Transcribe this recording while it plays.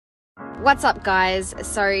What's up guys?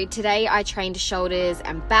 So today I trained shoulders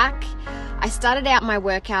and back. I started out my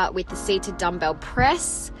workout with the seated dumbbell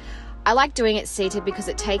press. I like doing it seated because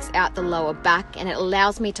it takes out the lower back and it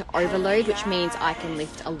allows me to overload, which means I can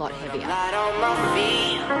lift a lot heavier.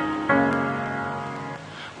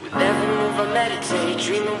 With every move I meditate,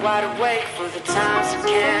 dreaming wide awake for the times I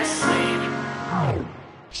can't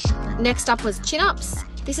sleep. Next up was chin-ups.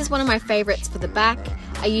 This is one of my favorites for the back.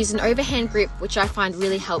 I use an overhand grip, which I find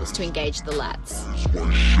really helps to engage the lats.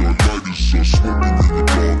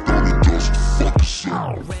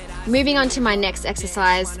 Moving on to my next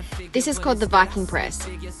exercise, this is called the Viking press.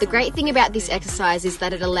 The great thing about this exercise is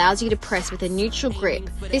that it allows you to press with a neutral grip.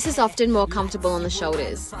 This is often more comfortable on the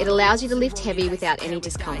shoulders. It allows you to lift heavy without any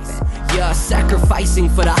discomfort. Yeah, sacrificing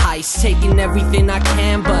for the heist, taking everything I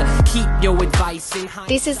can, but keep your advice.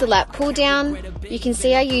 This is the lat pull down. You can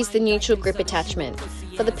see I use the neutral grip attachment.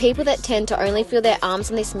 For the people that tend to only feel their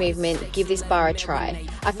arms on this movement, give this bar a try.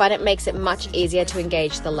 I find it makes it much easier to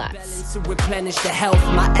engage the lats. To replenish the health,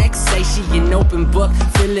 my ex say she an open book,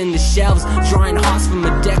 filling the shelves, drawing hearts from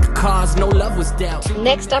a deck of cards, no love was dealt.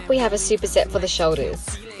 Next up we have a superset for the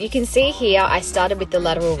shoulders. You can see here I started with the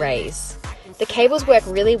lateral raise. The cables work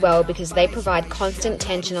really well because they provide constant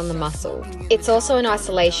tension on the muscle. It's also an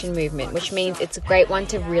isolation movement, which means it's a great one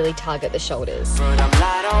to really target the shoulders.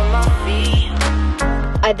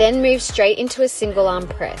 I then move straight into a single arm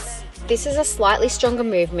press. This is a slightly stronger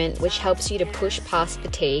movement which helps you to push past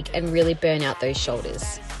fatigue and really burn out those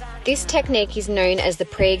shoulders. This technique is known as the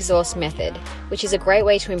pre-exhaust method, which is a great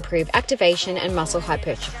way to improve activation and muscle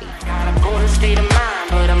hypertrophy.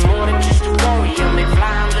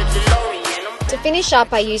 To finish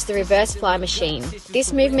up, I use the reverse fly machine.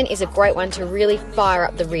 This movement is a great one to really fire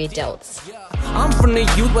up the rear delts. I'm from the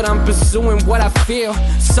youth, but I'm pursuing what I feel.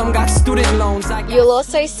 Some got student loans. You'll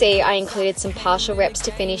also see I included some partial reps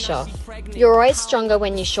to finish off. You're always stronger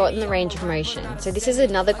when you shorten the range of motion, so this is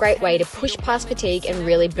another great way to push past fatigue and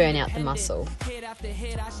really burn out the muscle.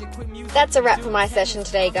 That's a wrap for my session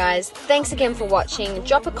today, guys. Thanks again for watching.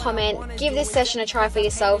 Drop a comment, give this session a try for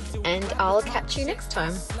yourself, and I'll catch you next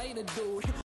time.